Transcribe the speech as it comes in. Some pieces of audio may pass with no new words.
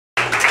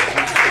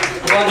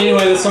Well,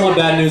 anyway, the somewhat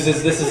bad news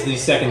is this is the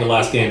second to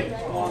last game. We do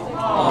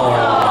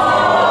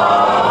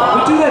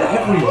that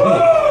every week.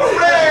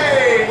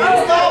 Hey!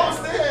 It's almost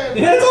in!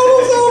 Yeah, it's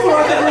almost over.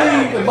 I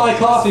can leave and buy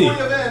coffee.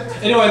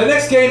 Anyway, the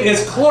next game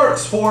is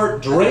Clerks for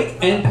Drake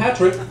and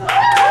Patrick.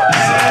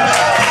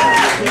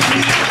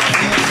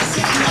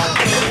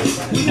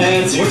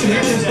 And which of you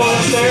is going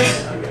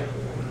upstairs?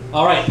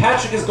 All right,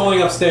 Patrick is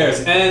going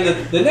upstairs. And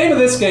the name of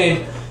this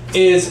game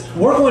is,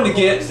 we're going to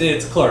get,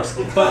 it's Clerks,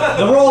 but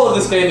the role of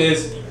this game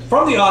is,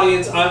 from the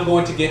audience, I'm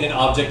going to get an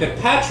object that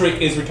Patrick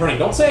is returning.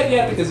 Don't say it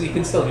yet because he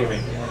can still hear me.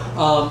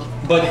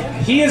 But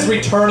he is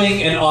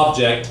returning an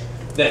object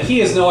that he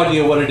has no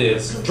idea what it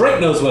is. Drake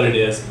knows what it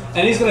is,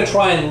 and he's going to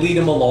try and lead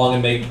him along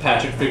and make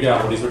Patrick figure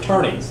out what he's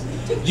returning.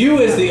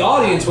 You, as the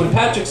audience, when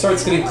Patrick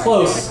starts getting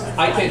close,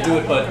 I can't do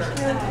it, but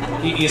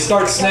you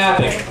start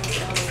snapping.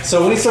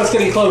 So when he starts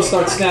getting close,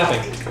 start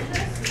snapping.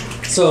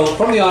 So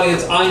from the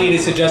audience, I need a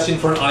suggestion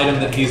for an item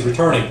that he's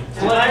returning.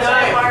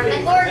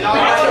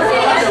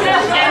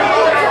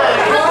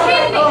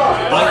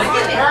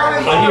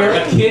 I hear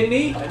a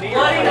kidney, a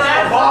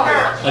dead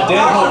hooker, a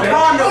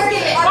condom,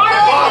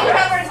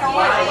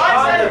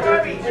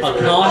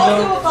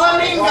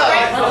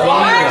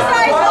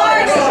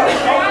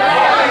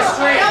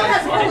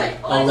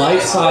 a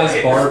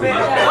life-size Barbie.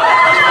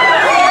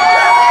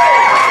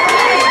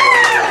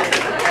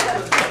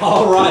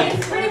 All right.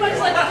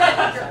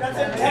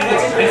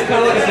 It's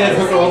kind of like a dead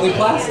hooker, only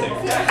plastic.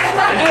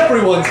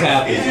 Everyone's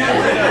happy.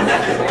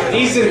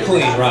 Easy to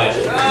clean, right?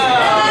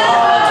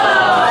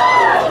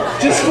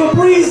 Just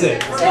Febreze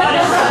it.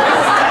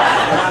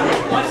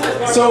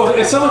 So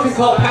if someone can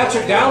call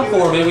Patrick down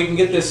for me, we can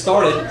get this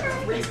started.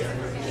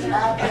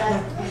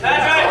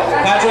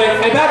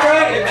 Patrick! Hey,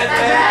 Patrick!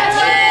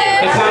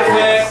 Hey,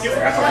 Patrick!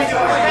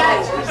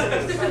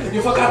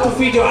 You forgot to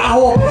feed your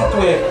owl,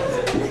 Patrick!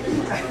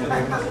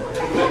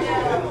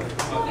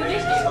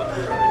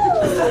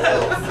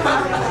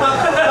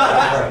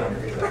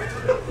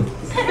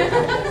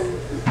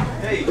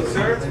 Hey,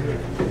 sir.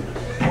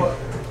 What?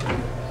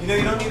 You know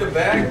you don't need a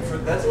bag for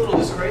that's a little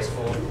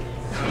disgraceful.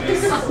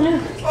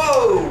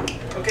 Oh,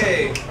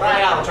 okay.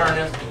 Right, I'll turn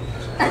this.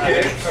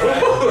 Okay.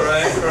 All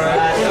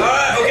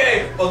right.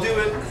 Okay, I'll do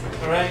it.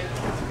 All right.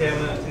 Okay, I'm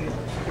gonna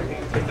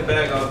take the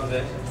bag off of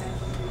it.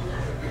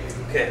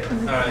 Okay.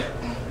 All right.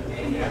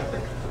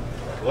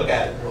 Look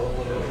at it.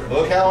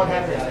 Look how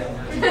unhappy I am.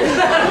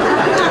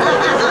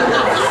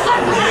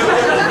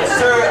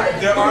 Sir,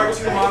 there are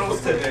two models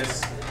to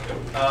this.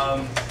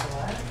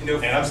 You know,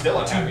 And I'm still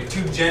unhappy.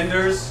 Two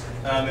genders.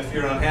 If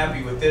you're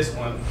unhappy with this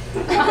one.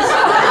 Am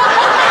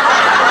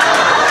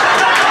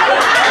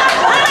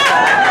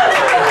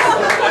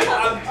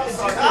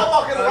I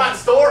walking the right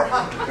store?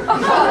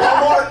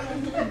 Walmart?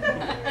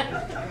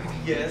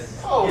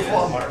 Yes. Oh, yes.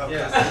 Walmart. Okay.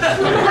 Yes.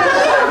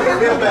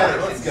 Feel better.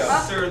 Let's go.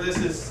 Sir, this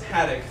is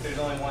Haddock. There's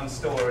only one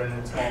store and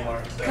it's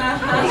Walmart. So,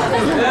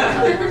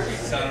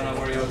 so I don't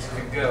know where else you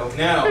could go.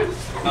 Now, you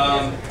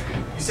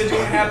said you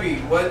were happy.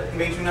 What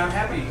made you not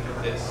happy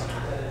with this?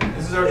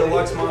 This is our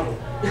deluxe model.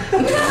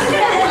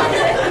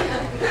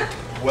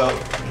 Well,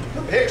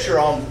 the picture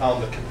on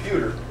the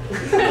computer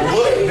will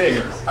look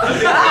bigger.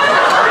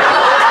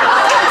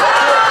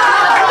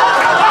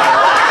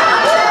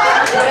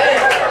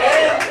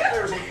 And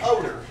there's an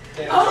odor.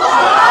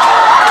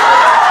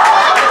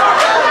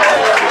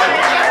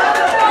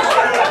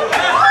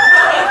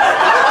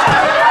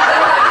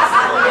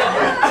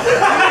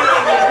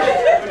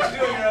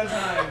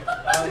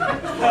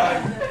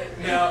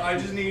 Now, I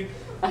just need.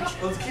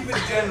 Let's keep it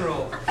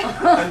general.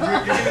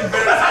 You're giving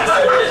very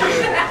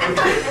specific.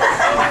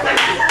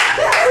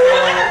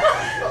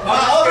 My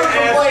other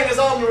complaint is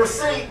on the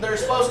receipt. There's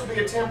supposed to be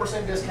a 10%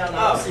 discount.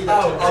 I don't see that.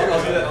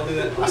 I'll do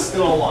that. I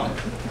still don't want it.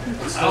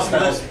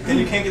 Then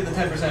you can't get the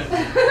 10%.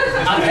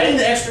 I paid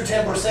the extra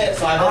 10%,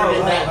 so I better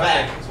get that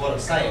back, is what I'm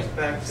saying.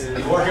 Back to.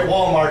 You work at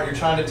Walmart, you're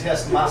trying to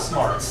test my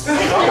smarts. Sure,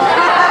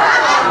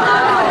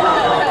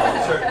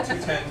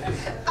 210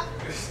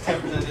 is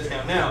 10%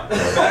 discount. Now, back to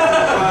the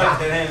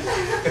product at hand.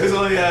 It was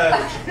only $21.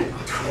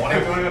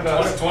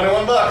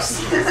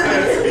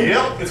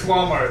 Yep. It's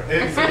Walmart.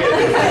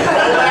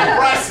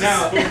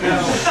 Now,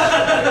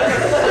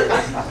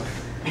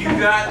 you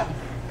got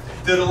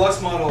the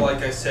deluxe model,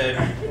 like I said,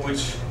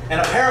 which. And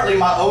apparently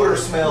my odor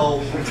smell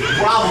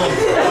problem is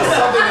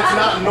something that's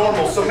not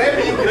normal. So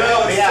maybe you can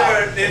help me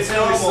out. It's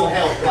Tell me some normal.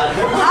 help.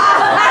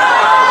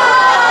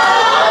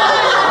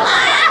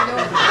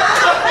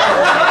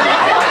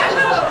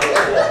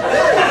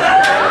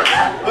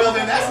 Well,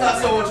 then that's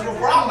not so much of a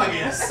problem, I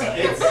guess.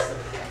 It's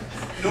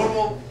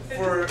normal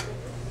for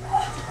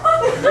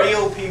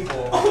real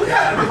people.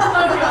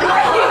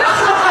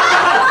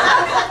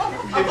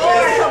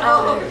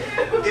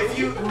 If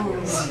you Did I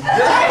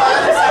buy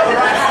this at the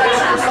right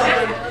station or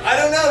something? I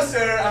don't know,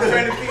 sir. I'm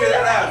trying to figure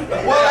that out.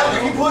 Well,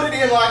 if you put it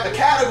in like the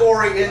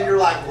category in your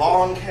like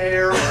lawn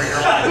care or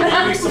your like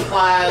beauty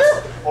supplies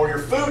or your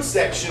food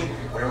section,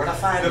 where would I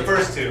find The it?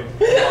 first two.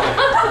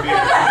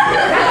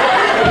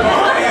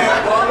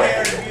 Long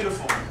hair and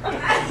beautiful.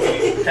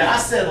 I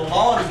said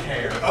lawn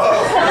care.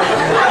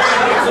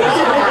 Oh.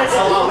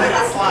 A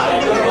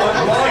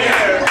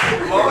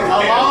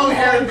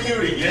long-haired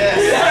beauty, yes.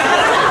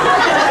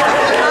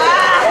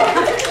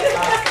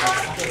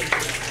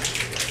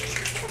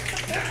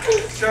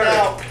 Sure.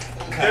 Now,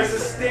 There's a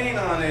stain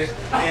on it,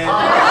 and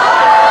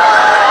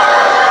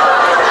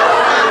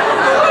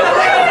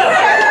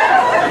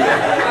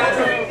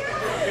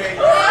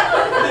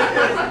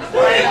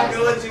I'm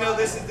gonna let you know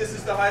this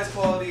is the highest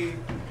quality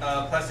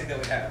plastic that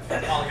we have.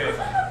 okay,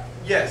 fine.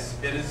 Yes,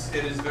 it is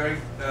very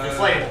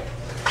Inflatable.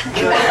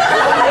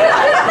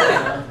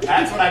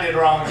 That's what I did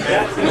wrong. It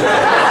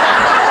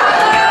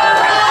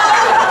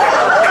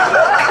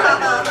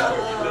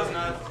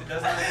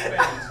does not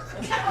expand.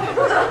 Again,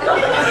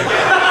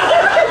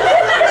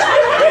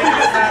 it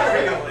is not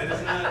real. It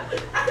is not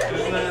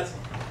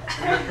a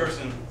real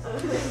person.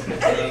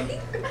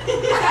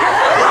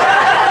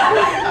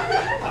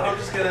 I'm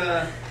just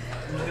gonna.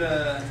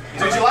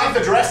 Did you like the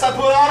dress I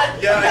put on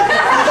it? Yeah,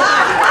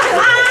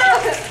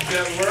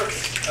 that works.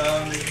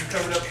 You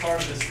covered up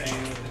part of the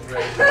stain with the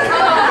dress.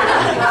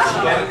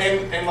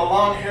 And my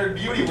long-haired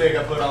beauty wig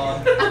I put on.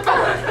 On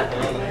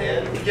the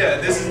head. Yeah,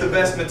 this is the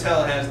best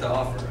Mattel has to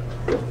offer.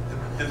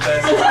 The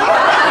best.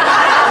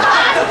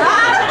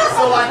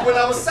 So like when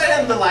I was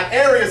saying the like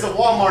areas of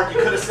Walmart, you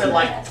could have said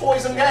like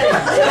toys and games.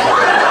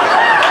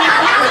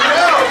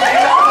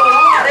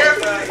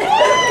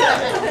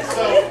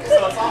 So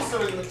it's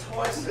also in the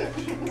toy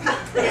section.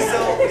 We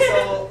sell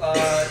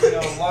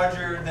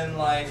larger than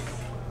life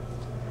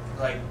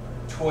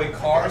toy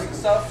cars and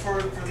stuff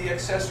for the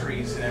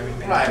accessories and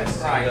everything. Right.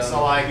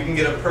 So like you can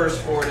get a purse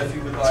for it if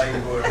you would like,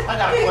 or I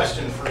got a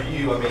question for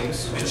you. I mean,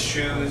 this is and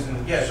shoes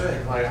and yeah. Go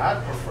ahead. like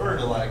I'd prefer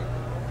to like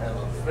have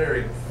a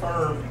very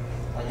firm,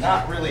 like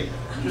not really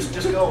just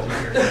go over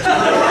here. Don't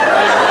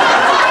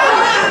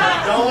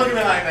look at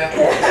me like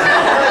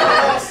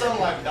that. Some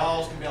like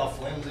dolls can be all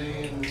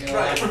flimsy and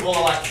like full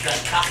of like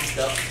that cotton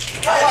stuff.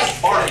 I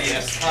like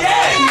Barbie-esque.